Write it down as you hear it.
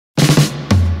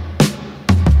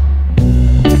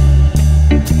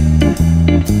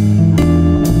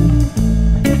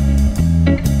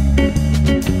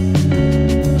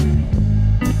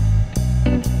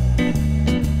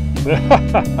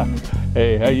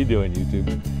Hey, how you doing,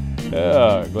 YouTube?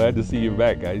 Glad to see you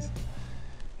back, guys.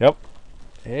 Yep.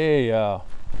 Hey,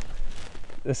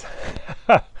 this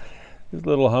this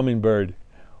little hummingbird.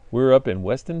 We're up in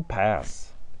Weston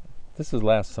Pass. This is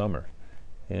last summer,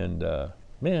 and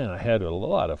man, I had a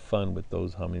lot of fun with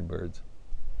those hummingbirds.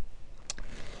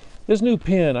 This new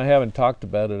pen, I haven't talked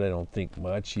about it, I don't think,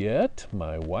 much yet.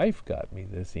 My wife got me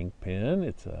this ink pen.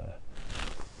 It's a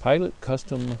Pilot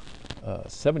Custom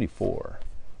 74,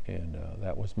 and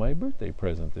that was my birthday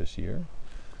present this year.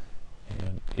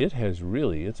 And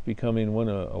it's becoming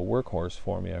a workhorse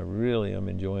for me. I really am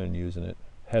enjoying using it.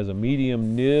 Has a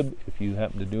medium nib if you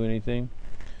happen to do anything.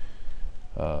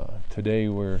 Today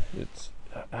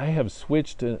I have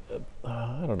switched,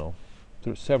 I don't know,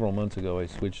 several months ago I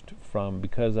switched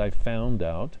because I found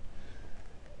out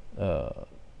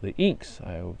the inks.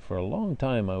 For a long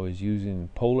time I was using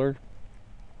Polar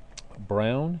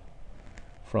Brown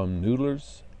from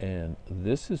Noodlers, and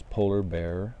this is Polar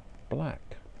Bear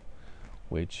Black,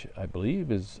 which I believe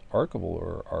is archivable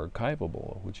or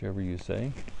archivable, whichever you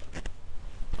say.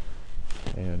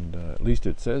 And at least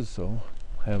it says so.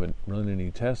 Haven't run any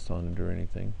tests on it or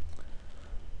anything.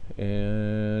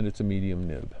 And it's a medium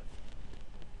nib.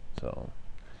 So,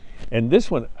 and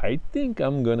this one, I think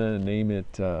I'm gonna name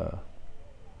it the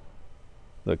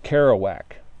Kerouac.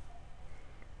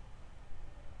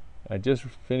 I just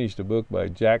finished a book by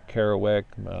Jack Kerouac.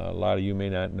 A lot of you may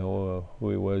not know who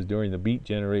he was. During the Beat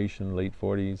generation, late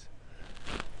 40s.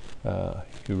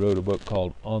 He wrote a book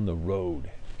called On the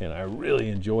Road, and I really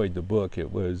enjoyed the book.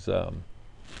 It was, I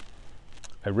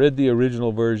read the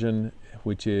original version,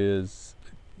 which is,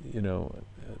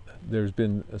 there's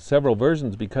been several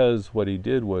versions, because what he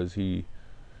did was he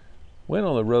went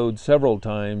on the road several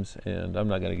times, and I'm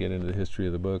not going to get into the history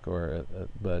of the book of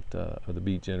the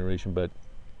Beat generation, but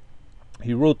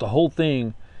he wrote the whole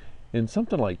thing in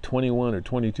something like 21 or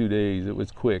 22 days. It was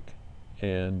quick,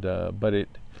 and but it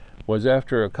was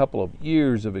after a couple of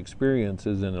years of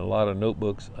experiences and a lot of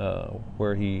notebooks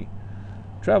where he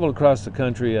traveled across the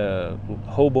country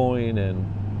hoboing and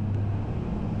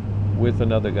with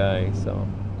another guy. So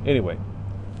anyway,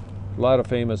 a lot of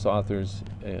famous authors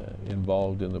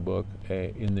involved in the book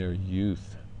in their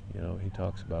youth. He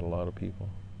talks about a lot of people,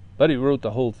 but he wrote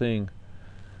the whole thing.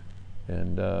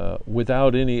 And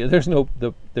without any, there's no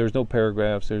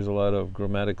paragraphs. There's a lot of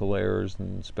grammatical errors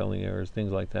and spelling errors,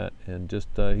 things like that. And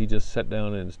he just sat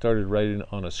down and started writing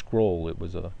on a scroll. It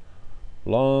was a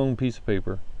long piece of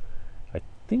paper, I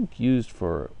think used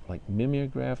for like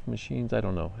mimeograph machines. I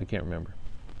don't know. I can't remember.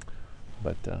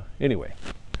 But anyway,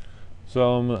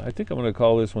 so I think I'm going to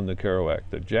call this one the Kerouac,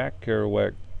 the Jack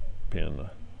Kerouac pen,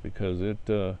 because it's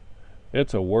a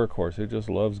workhorse. It just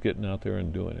loves getting out there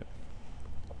and doing it.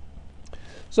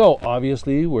 So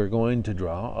obviously we're going to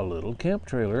draw a little camp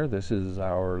trailer. This is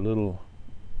our little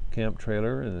camp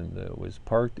trailer, and it was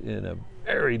parked in a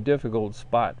very difficult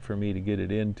spot for me to get it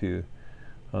into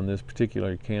on this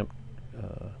particular camp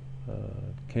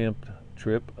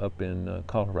trip up in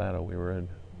Colorado. We were in,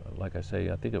 like I say,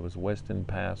 I think it was Weston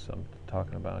Pass I'm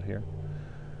talking about here.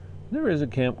 There is a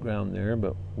campground there,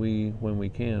 but when we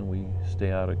can, we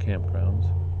stay out of campgrounds.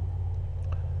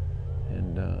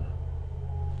 And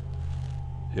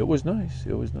it was nice.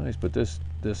 It was nice, but this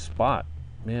spot,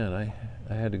 man,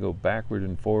 I had to go backward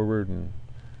and forward and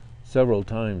several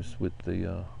times with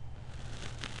the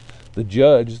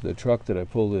Judge. The truck that I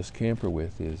pull this camper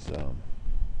with is, an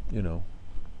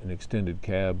extended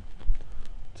cab.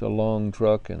 It's a long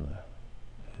truck, and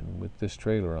with this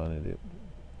trailer on it, it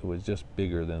was just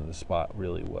bigger than the spot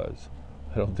really was.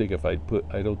 I don't think I'd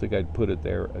put it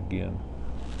there again.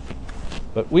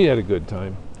 But we had a good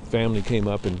time. Family came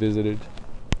up and visited.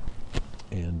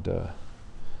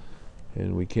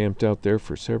 And we camped out there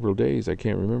for several days. I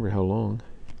can't remember how long.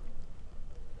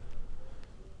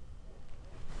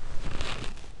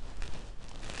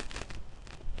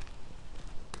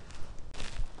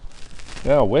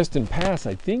 Now, Weston Pass,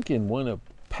 I think in one of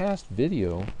past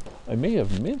video, I may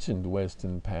have mentioned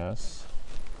Weston Pass.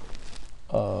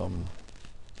 And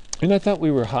I thought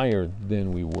we were higher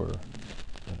than we were.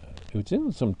 It's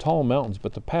in some tall mountains,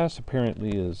 but the pass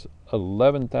apparently is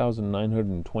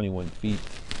 11,921 feet,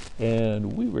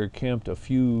 and we were camped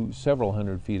several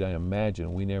hundred feet. I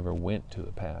imagine we never went to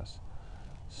the pass,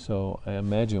 so I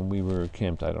imagine we were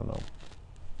camped, I don't know,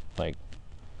 like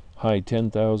high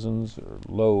 10,000s or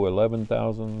low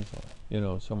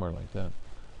 11,000s, somewhere like that.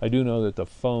 I do know that the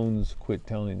phones quit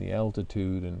telling the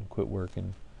altitude and quit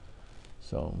working,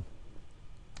 so.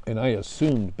 And I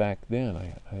assumed back then,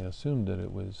 I assumed that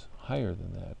it was higher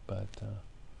than that, but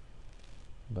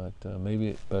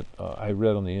I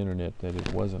read on the internet that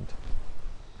it wasn't.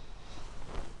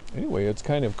 Anyway, it's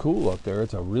kind of cool up there.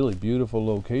 It's a really beautiful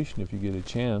location if you get a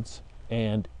chance.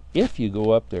 And if you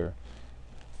go up there,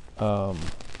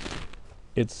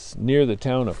 it's near the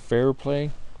town of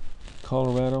Fairplay,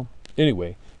 Colorado.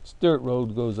 Anyway, dirt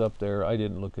road goes up there. I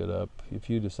didn't look it up. If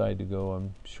you decide to go,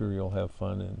 I'm sure you'll have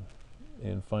fun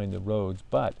and find the roads.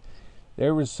 But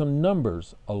there was some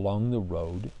numbers along the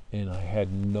road, and I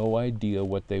had no idea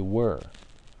what they were.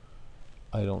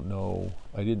 I don't know.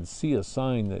 I didn't see a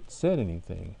sign that said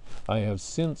anything. I have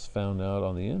since found out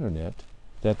on the internet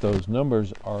that those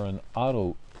numbers are an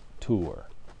auto tour.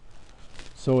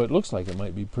 So it looks like it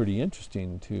might be pretty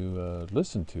interesting to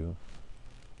listen to.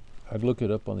 I'd look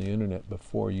it up on the internet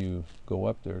before you go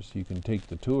up there so you can take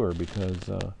the tour, because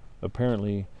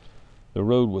apparently the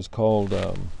road was called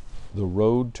the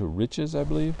Road to Riches, I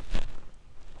believe.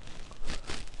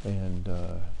 And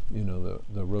you know,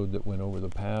 the road that went over the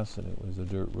pass, and it was a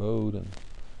dirt road, and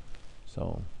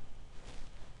so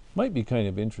might be kind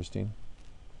of interesting.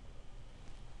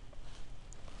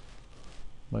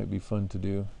 Might be fun to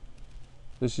do.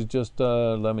 This is just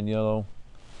lemon yellow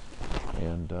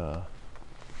and a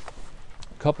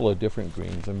couple of different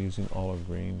greens. I'm using olive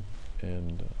green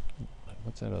and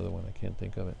what's that other one? I can't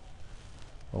think of it.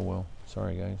 Oh well,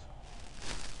 sorry guys.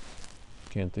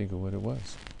 Can't think of what it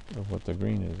was, or what the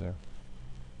green is there.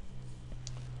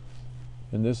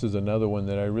 And this is another one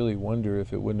that I really wonder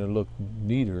if it wouldn't have looked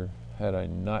neater had I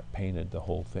not painted the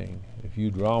whole thing. If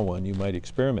you draw one, you might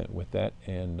experiment with that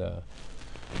and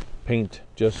paint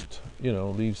just, you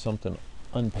know, leave something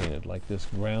unpainted, like this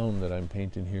ground that I'm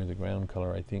painting here. The ground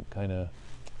color, I think, kind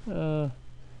of,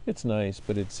 it's nice,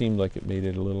 but it seemed like it made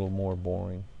it a little more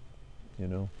boring, you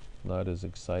know, not as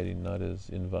exciting, not as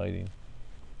inviting.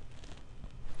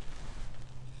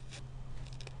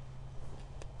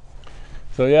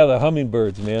 So yeah, the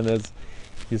hummingbirds, man.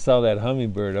 You saw that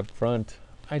hummingbird up front.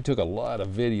 I took a lot of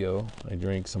video. I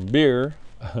drank some beer,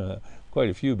 quite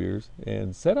a few beers,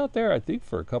 and sat out there, I think,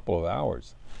 for a couple of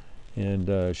hours.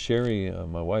 And Sherry,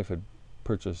 my wife, had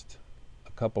purchased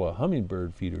a couple of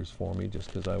hummingbird feeders for me just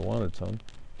because I wanted some.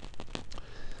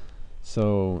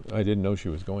 So I didn't know she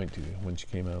was going to. When she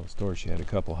came out of the store, she had a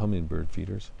couple of hummingbird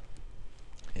feeders.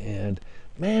 And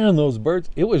man, those birds,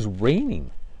 it was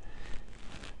raining.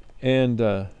 And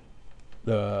the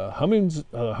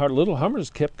little hummers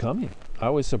kept coming. I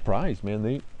was surprised,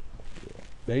 man.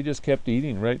 They just kept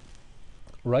eating right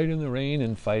in the rain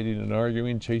and fighting and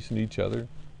arguing, chasing each other.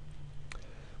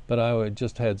 But I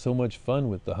just had so much fun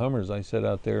with the hummers. I sat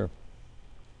out there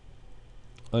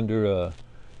under a,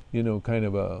 you know, kind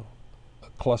of a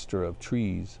cluster of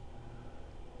trees,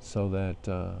 so that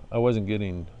I wasn't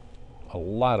getting a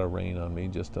lot of rain on me,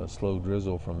 just a slow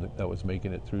drizzle that was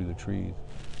making it through the trees.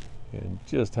 And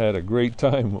just had a great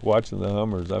time watching the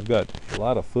hummers. I've got a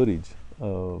lot of footage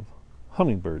of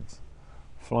hummingbirds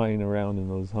flying around in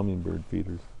those hummingbird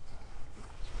feeders.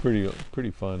 It's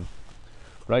pretty fun.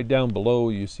 Right down below,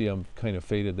 you see I'm kind of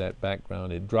faded that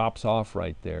background. It drops off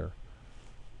right there.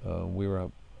 We were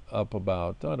up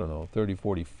about, I don't know, 30,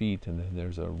 40 feet, and then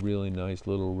there's a really nice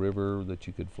little river that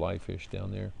you could fly fish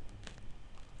down there.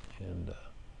 And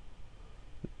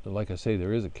like I say,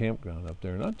 there is a campground up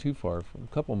there, not too far, from a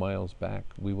couple miles back.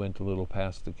 We went a little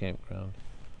past the campground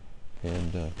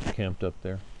and camped up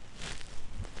there.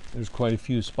 There's quite a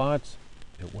few spots.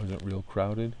 It wasn't real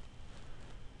crowded,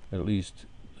 at least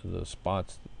the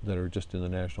spots that are just in the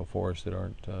national forest that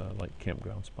aren't like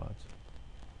campground spots.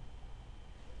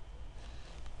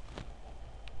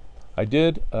 I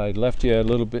left you a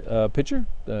little bit picture,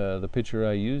 the picture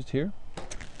I used here,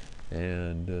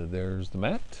 and there's the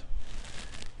mat.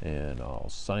 And I'll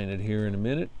sign it here in a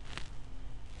minute.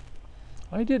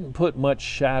 I didn't put much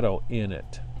shadow in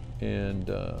it,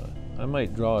 and I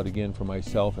might draw it again for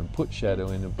myself and put shadow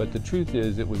in it, but the truth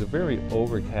is it was a very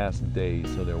overcast day,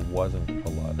 so there wasn't a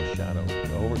lot of shadow.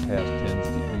 The overcast tends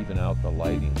to even out the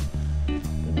lighting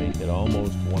and make it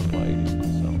almost one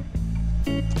lighting.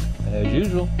 So as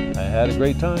usual, I had a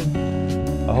great time.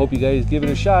 I hope you guys give it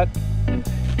a shot.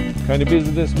 Kind of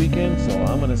busy this weekend, so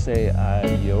I'm going to say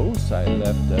adios. I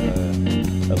left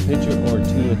a picture or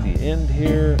two at the end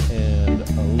here and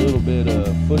a little bit of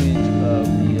footage of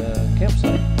the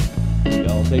campsite.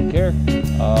 Y'all take care.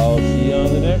 I'll see you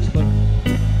on the next one.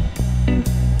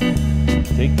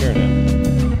 Take care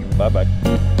now. Bye-bye.